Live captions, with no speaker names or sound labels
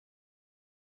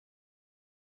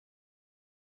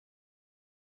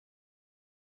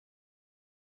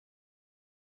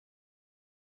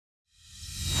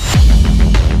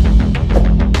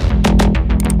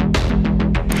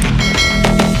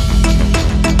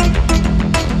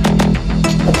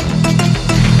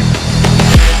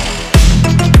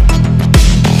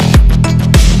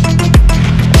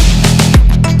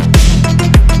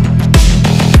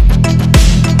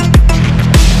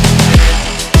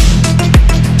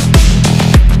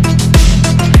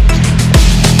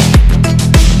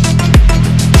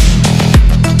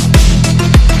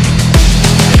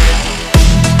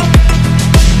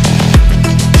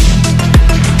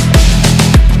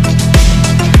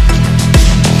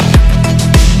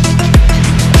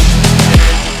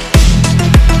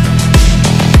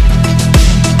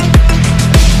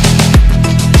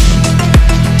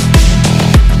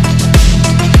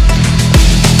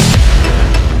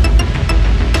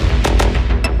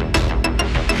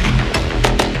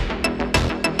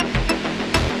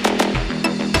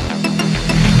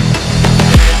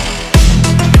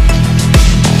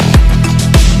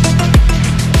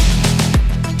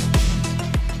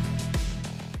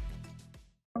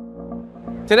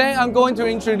Today I'm going to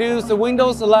introduce the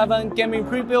Windows 11 gaming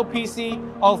pre-built PC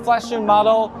of flagship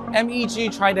model MEG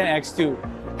Trident X2.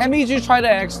 MEG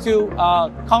Trident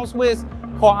X2 comes with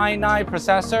Core i9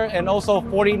 processor and also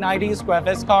 4090s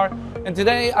graphics card. And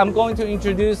today I'm going to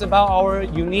introduce about our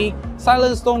unique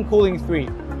Silent Stone Cooling 3.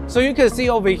 So you can see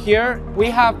over here, we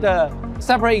have the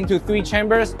separate into 3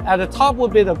 chambers. At the top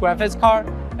would be the graphics card.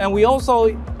 And we also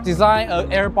design an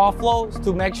air baffle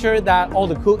to make sure that all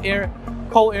the cold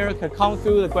air could come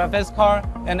through the graphics card.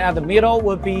 And at the middle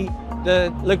would be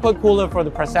the liquid cooler for the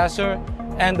processor.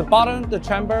 And the bottom, the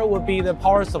chamber, would be the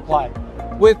power supply.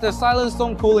 With the Silent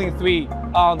Stone Cooling 3,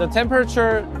 the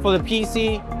temperature for the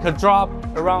PC could drop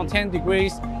around 10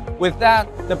 degrees. With that,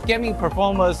 the gaming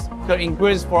performance could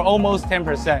increase for almost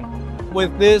 10%.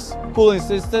 With this cooling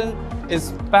system,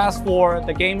 it's best for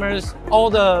the gamers. All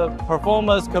the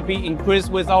performance could be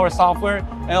increased with our software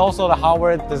and also the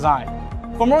hardware design.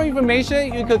 For more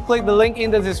information, you could click the link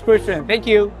in the description. Thank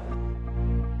you.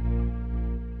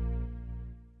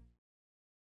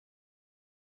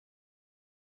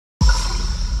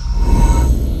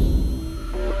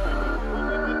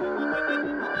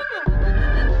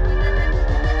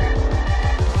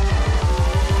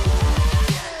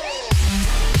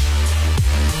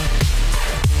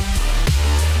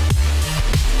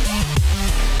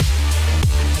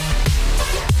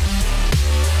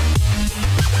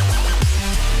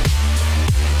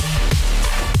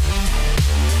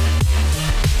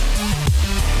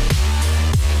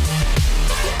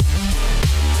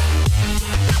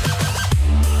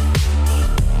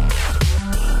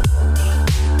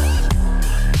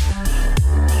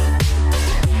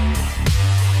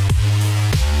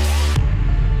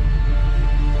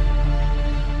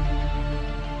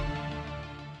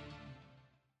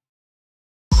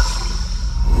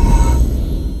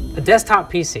 A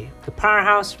desktop PC, the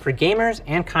powerhouse for gamers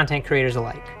and content creators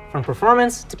alike. From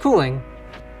performance to cooling,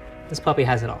 this puppy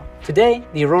has it all. Today,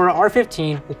 the Aurora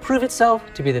R15 will prove itself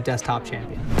to be the desktop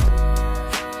champion.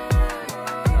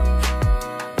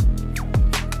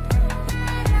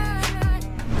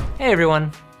 Hey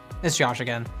everyone, it's Josh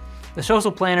again, the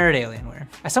social planner at Alienware.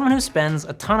 As someone who spends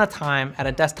a ton of time at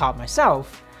a desktop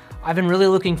myself, I've been really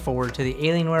looking forward to the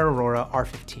Alienware Aurora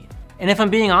R15. And if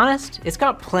I'm being honest, it's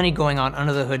got plenty going on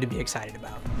under the hood to be excited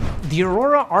about. The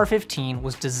Aurora R15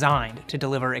 was designed to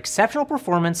deliver exceptional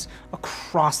performance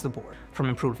across the board. From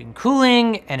improving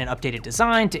cooling and an updated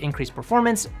design to increased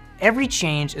performance, every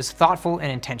change is thoughtful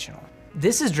and intentional.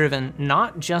 This is driven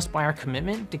not just by our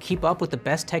commitment to keep up with the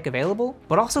best tech available,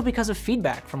 but also because of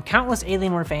feedback from countless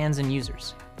Alienware fans and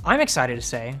users. I'm excited to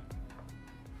say,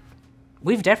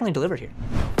 we've definitely delivered here.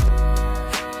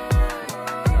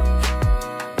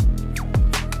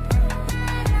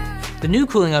 The new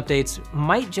cooling updates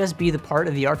might just be the part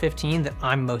of the R15 that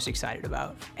I'm most excited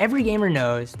about. Every gamer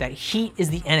knows that heat is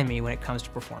the enemy when it comes to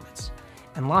performance.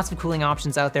 And lots of cooling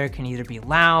options out there can either be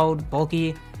loud,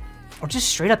 bulky, or just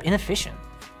straight up inefficient.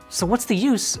 So what's the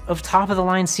use of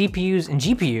top-of-the-line CPUs and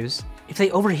GPUs if they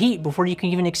overheat before you can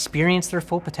even experience their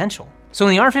full potential? So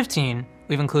in the R15,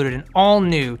 we've included an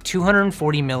all-new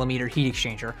 240mm heat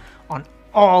exchanger on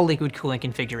all liquid cooling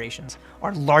configurations,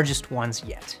 our largest ones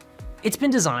yet. It's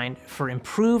been designed for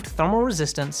improved thermal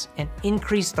resistance and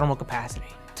increased thermal capacity.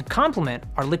 To complement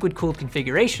our liquid-cooled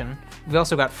configuration, we've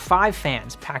also got 5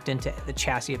 fans packed into the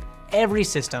chassis of every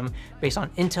system based on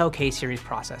Intel K-series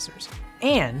processors,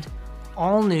 and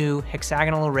all new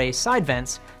hexagonal array side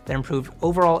vents that improved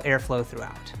overall airflow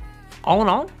throughout. All in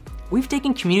all, we've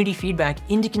taken community feedback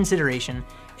into consideration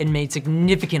and made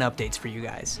significant updates for you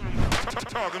guys.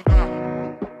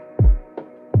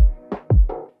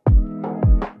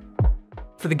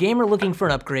 For the gamer looking for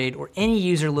an upgrade or any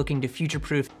user looking to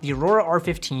future-proof, the Aurora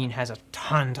R15 has a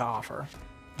ton to offer.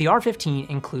 The R15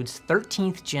 includes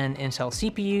 13th gen Intel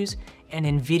CPUs and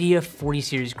NVIDIA 40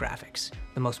 series graphics,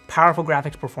 the most powerful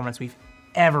graphics performance we've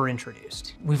ever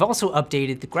introduced. We've also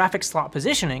updated the graphics slot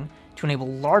positioning to enable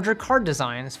larger card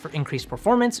designs for increased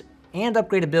performance and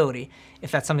upgradability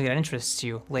if that's something that interests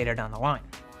you later down the line.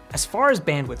 As far as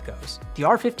bandwidth goes, the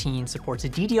R15 supports a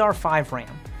DDR5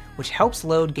 RAM, which helps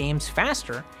load games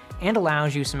faster and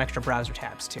allows you some extra browser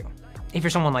tabs too. If you're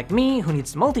someone like me who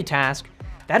needs to multitask,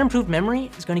 that improved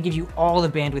memory is going to give you all the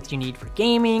bandwidth you need for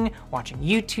gaming, watching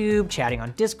YouTube, chatting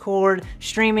on Discord,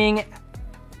 streaming.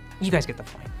 You guys get the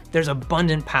point. There's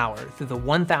abundant power through the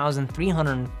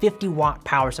 1,350 watt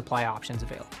power supply options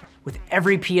available. With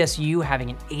every PSU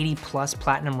having an 80+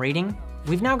 platinum rating,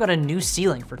 we've now got a new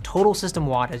ceiling for total system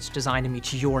wattage designed to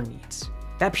meet your needs.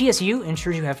 That PSU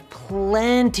ensures you have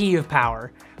plenty of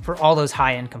power for all those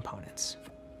high-end components.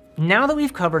 Now that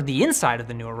we've covered the inside of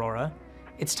the new Aurora,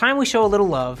 it's time we show a little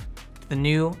love to the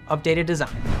new updated design.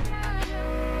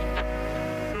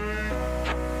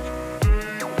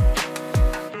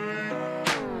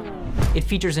 It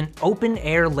features an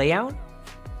open-air layout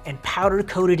and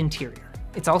powder-coated interior.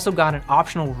 It's also got an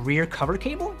optional rear cover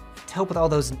cable to help with all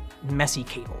those messy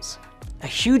cables. A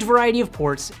huge variety of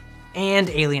ports and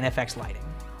Alien FX lighting,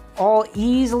 all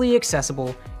easily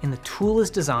accessible in the toolless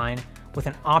design with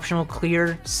an optional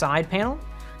clear side panel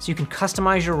so you can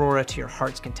customize your Aurora to your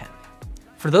heart's content.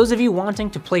 For those of you wanting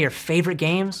to play your favorite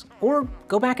games or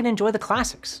go back and enjoy the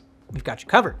classics, we've got you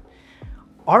covered.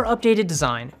 Our updated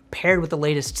design, paired with the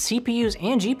latest CPUs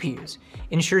and GPUs,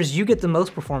 ensures you get the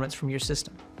most performance from your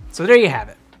system. So there you have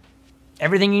it.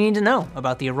 Everything you need to know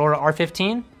about the Aurora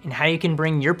R15 and how you can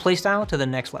bring your playstyle to the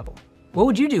next level. What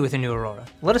would you do with a new Aurora?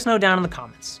 Let us know down in the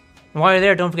comments. And while you're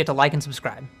there, don't forget to like and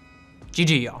subscribe.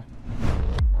 GG, y'all.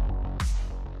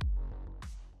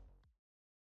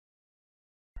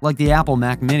 Like the Apple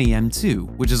Mac Mini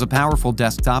M2, which is a powerful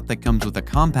desktop that comes with a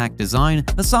compact design,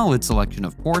 a solid selection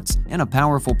of ports, and a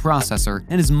powerful processor,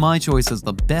 and is my choice as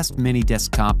the best mini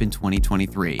desktop in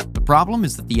 2023. The problem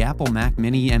is that the Apple Mac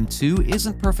Mini M2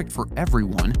 isn't perfect for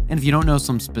everyone, and if you don't know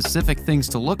some specific things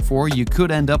to look for, you could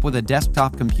end up with a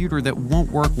desktop computer that won't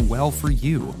work well for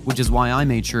you, which is why I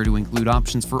made sure to include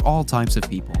options for all types of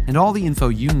people, and all the info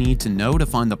you need to know to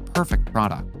find the perfect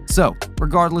product. So,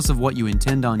 regardless of what you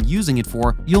intend on using it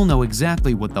for, you'll know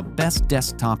exactly what the best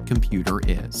desktop computer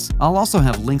is. I'll also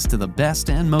have links to the best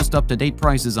and most up-to-date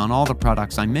prices on all the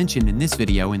products I mentioned in this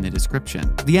video in the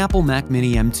description. The Apple Mac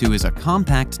Mini M2 is a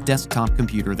compact desktop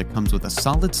computer that comes with a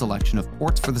solid selection of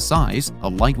ports for the size, a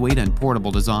lightweight and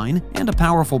portable design, and a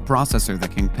powerful processor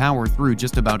that can power through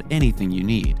just about anything you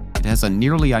need. It has a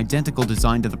nearly identical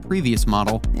design to the previous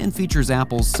model and features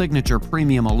Apple's signature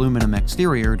premium aluminum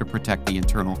exterior to protect the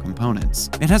internal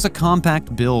components. It has a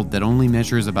compact build that only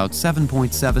measures about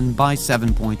 7.7 by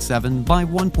 7.7 by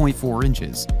 1.4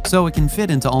 inches, so it can fit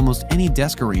into almost any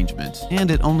desk arrangement, and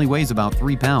it only weighs about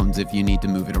 3 pounds if you need to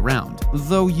move it around,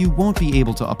 though you won't be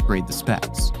able to upgrade the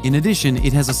specs. In addition,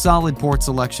 it has a solid port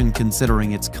selection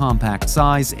considering its compact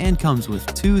size and comes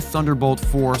with 2 Thunderbolt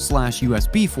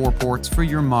 4/USB 4 ports for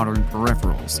your modern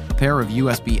peripherals, a pair of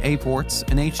USB-A ports,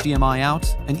 an HDMI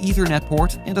out, an Ethernet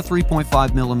port, and a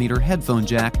 3.5mm headphone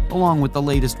jack, along with the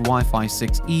latest Wi-Fi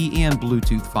 6E and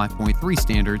Bluetooth 5.3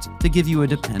 standards to give you a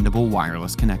dependable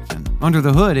wireless connection. Under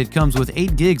the hood, it comes with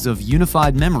 8 gigs of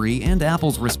unified memory and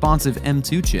Apple's responsive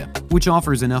M2 chip, which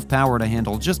offers enough power to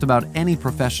handle just about any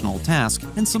professional task,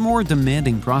 and some more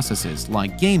demanding processes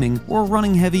like gaming or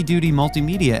running heavy-duty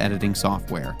multimedia editing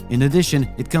software. In addition,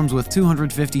 it comes with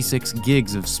 256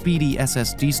 gigs of speedy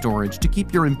SSD storage to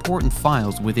keep your important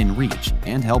files within reach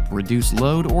and help reduce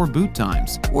load or boot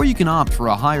times, or you can opt for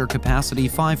a higher capacity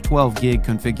 512 gig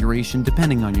configuration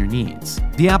depending on your needs.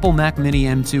 The Apple Mac Mini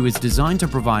M2 is designed to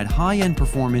provide high-end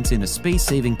performance in a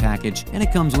space-saving package, and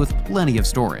it comes with plenty of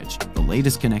storage, the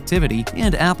latest connectivity,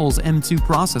 and Apple's M2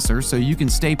 processor so you can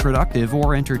stay productive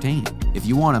or entertained. If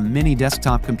you want a mini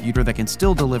desktop computer that can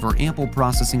still deliver ample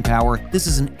processing power, this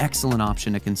is an excellent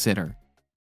option to consider.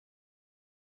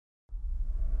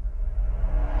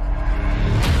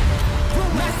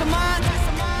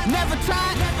 Never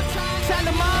tried, tell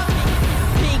them all.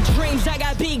 Big dreams, I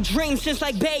got big dreams since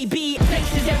like baby.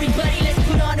 Places, everybody, let's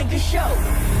put on a good show.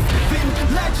 Been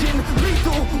legend,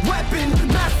 lethal, weapon,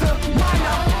 master,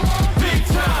 minor, big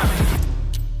time.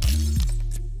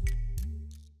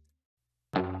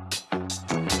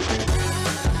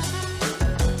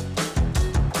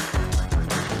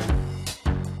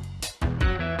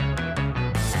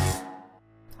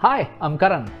 Hi, I'm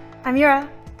Karan. I'm Yura.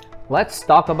 Let's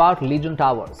talk about Legion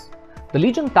Towers. The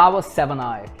Legion Tower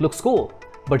 7i looks cool,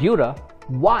 but Yura,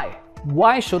 why?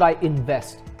 Why should I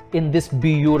invest in this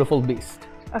beautiful beast?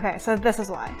 Okay, so this is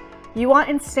why. You want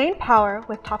insane power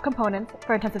with top components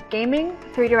for intensive gaming,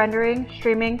 3D rendering,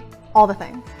 streaming, all the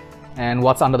things. And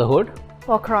what's under the hood?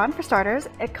 Well, Karan, for starters,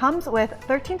 it comes with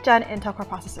 13th gen Intel Core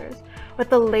processors with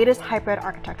the latest hybrid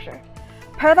architecture.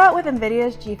 Pair that with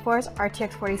NVIDIA's GeForce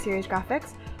RTX 40 series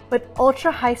graphics with ultra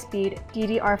high-speed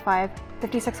DDR5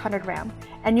 5600 RAM,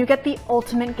 and you get the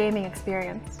ultimate gaming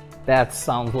experience. That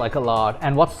sounds like a lot.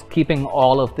 And what's keeping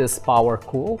all of this power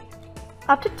cool?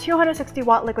 Up to 260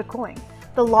 watt liquid cooling,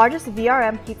 the largest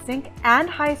VRM heatsink and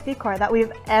highest speed core that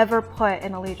we've ever put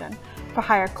in a Legion, for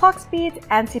higher clock speeds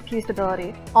and CPU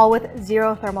stability, all with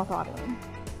zero thermal throttling.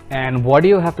 And what do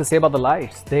you have to say about the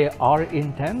lights? They are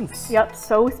intense. Yep,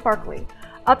 so sparkly.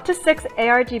 Up to 6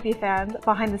 ARGB fans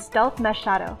behind the stealth mesh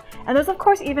shadow, and there's of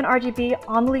course even RGB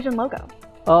on the Legion logo.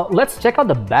 Let's check out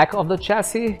the back of the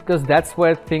chassis, because that's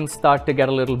where things start to get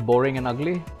a little boring and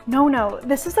ugly. No,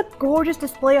 this is a gorgeous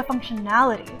display of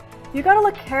functionality. You gotta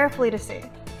look carefully to see.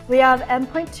 We have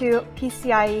M.2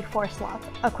 PCIe 4 slots,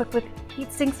 equipped with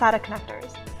heatsink SATA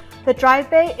connectors. The drive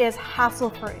bay is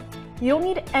hassle-free. You don't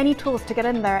need any tools to get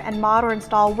in there and mod or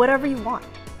install whatever you want.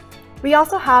 We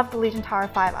also have the Legion Tower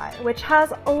 5i, which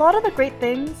has a lot of the great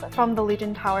things from the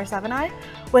Legion Tower 7i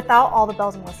without all the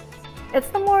bells and whistles. It's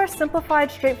the more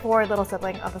simplified, straightforward little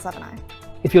sibling of the 7i.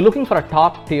 If you're looking for a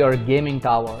top-tier gaming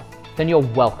tower, then you're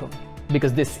welcome,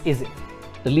 because this is it.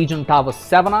 The Legion Tower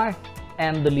 7i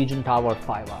and the Legion Tower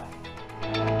 5i.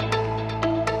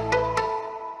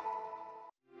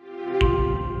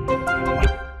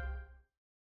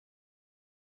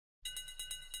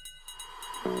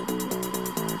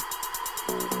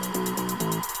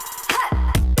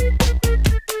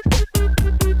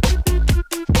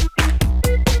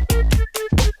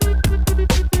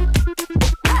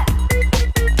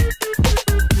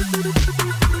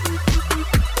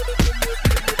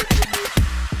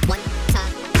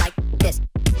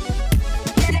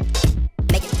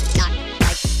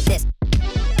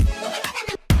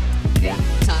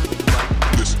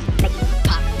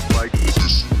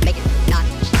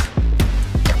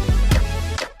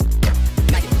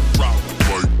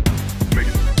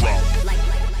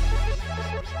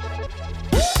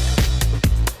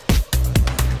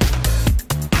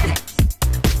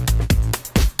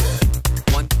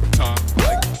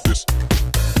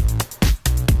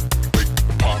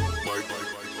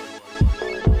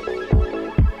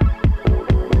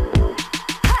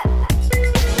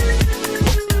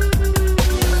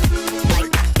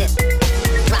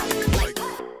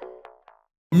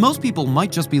 Most people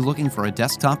might just be looking for a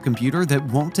desktop computer that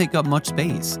won't take up much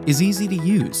space, is easy to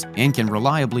use, and can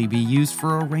reliably be used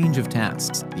for a range of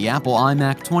tasks. The Apple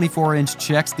iMac 24-inch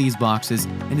checks these boxes,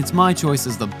 and it's my choice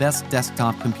as the best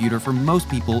desktop computer for most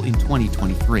people in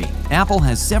 2023. Apple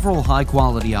has several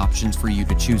high-quality options for you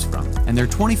to choose from, and their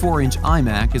 24-inch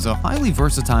iMac is a highly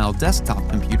versatile desktop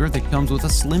computer that comes with a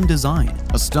slim design,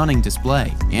 a stunning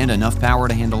display, and enough power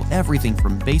to handle everything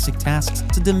from basic tasks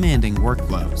to demanding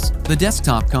workflows. The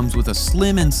desktop comes with a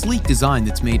slim and sleek design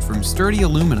that's made from sturdy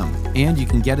aluminum, and you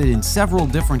can get it in several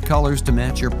different colors to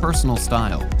match your personal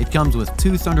style. It comes with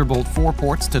 2 Thunderbolt 4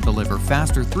 ports to deliver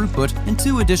faster throughput and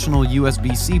 2 additional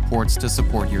USB-C ports to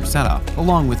support your setup,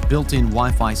 along with built-in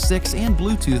Wi-Fi 6 and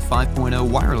Bluetooth 5.0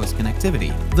 wireless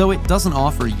connectivity, though it doesn't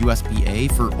offer USB-A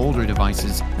for older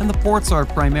devices, and the ports are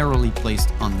primarily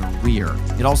placed on the rear.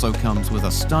 It also comes with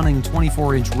a stunning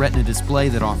 24-inch Retina display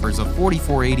that offers a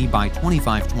 4480 by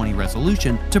 2520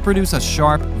 resolution to produce a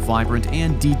sharp, vibrant,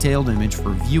 and detailed image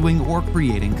for viewing or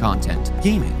creating content,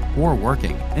 gaming, or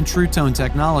working, and True Tone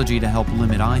technology to help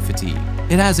limit eye fatigue.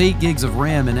 It has 8 gigs of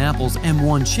RAM and Apple's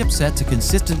M1 chipset to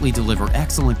consistently deliver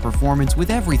excellent performance with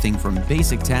everything from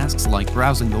basic tasks like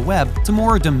browsing the web to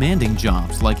more demanding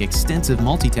jobs like extensive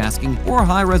multitasking or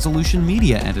high-resolution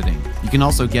media editing. You can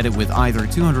also get it with either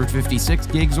 256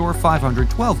 gigs or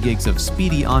 512 gigs of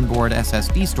speedy onboard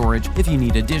SSD storage if you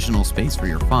need additional space for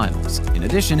your files. In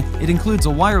addition, it includes a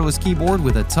wireless keyboard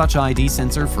with a Touch ID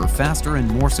sensor for faster and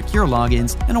more secure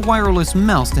logins, and a wireless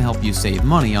mouse to help you save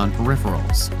money on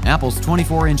peripherals. Apple's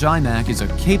 24-inch iMac is a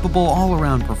capable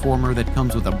all-around performer that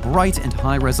comes with a bright and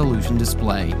high-resolution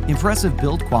display, impressive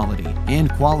build quality,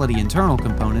 and quality internal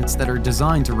components that are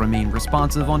designed to remain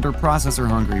responsive under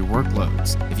processor-hungry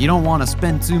workloads. If you don't want to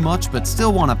spend too much but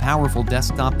still want a powerful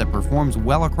desktop that performs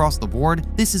well across the board,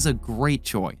 this is a great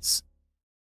choice.